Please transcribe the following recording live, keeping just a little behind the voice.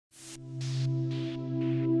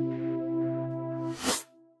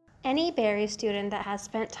Any Barry student that has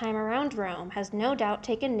spent time around Rome has no doubt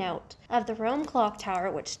taken note of the Rome Clock Tower,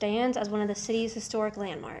 which stands as one of the city's historic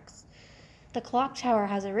landmarks. The clock tower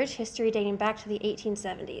has a rich history dating back to the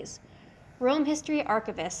 1870s. Rome history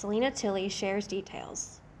archivist Selena Tilley shares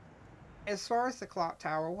details. As far as the clock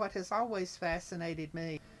tower, what has always fascinated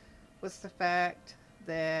me was the fact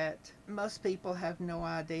that most people have no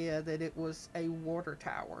idea that it was a water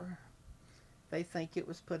tower. They think it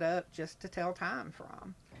was put up just to tell time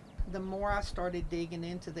from. The more I started digging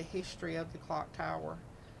into the history of the clock tower,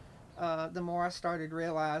 the more I started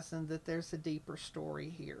realizing that there's a deeper story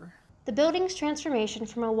here. The building's transformation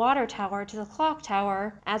from a water tower to the clock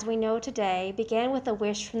tower, as we know today, began with a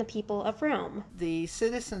wish from the people of Rome. The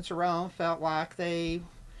citizens of Rome felt like they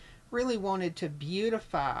really wanted to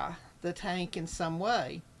beautify the tank in some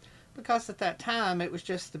way, because at that time it was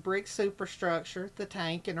just the brick superstructure, the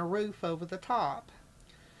tank, and a roof over the top.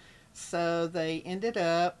 So they ended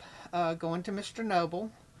up going to Mr. Noble,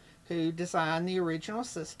 who designed the original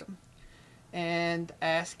system, and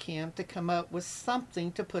asked him to come up with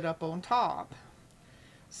something to put up on top.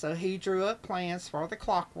 So he drew up plans for the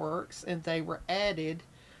clockworks, and they were added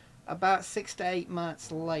about 6 to 8 months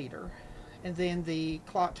later. And then the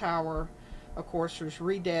clock tower, of course, was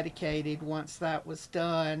rededicated once that was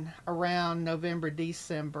done around November,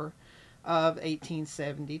 December of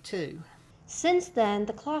 1872. Since then,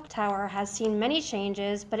 the clock tower has seen many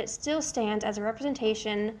changes, but it still stands as a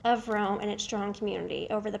representation of Rome and its strong community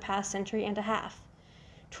over the past century and a half.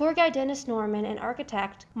 Tour guide Dennis Norman and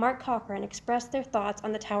architect Mark Cochran expressed their thoughts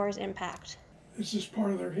on the tower's impact. This is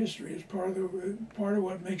part of their history. It's part of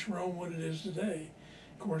what makes Rome what it is today.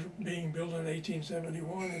 Of course, being built in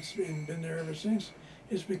 1871, it's been there ever since.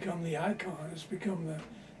 It's become the icon. It's become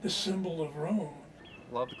the symbol of Rome.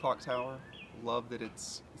 Love the clock tower. Love that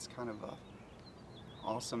it's kind of a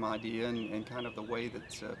awesome idea and kind of the way that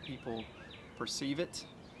people perceive it,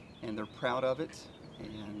 and they're proud of it.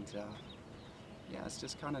 And yeah, it's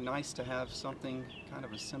just kind of nice to have something, kind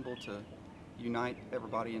of a symbol to unite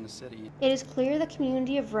everybody in the city. It is clear the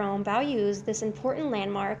community of Rome values this important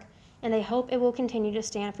landmark, and they hope it will continue to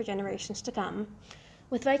stand for generations to come.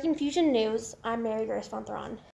 With Viking Fusion News, I'm Mary Grace Von Thron.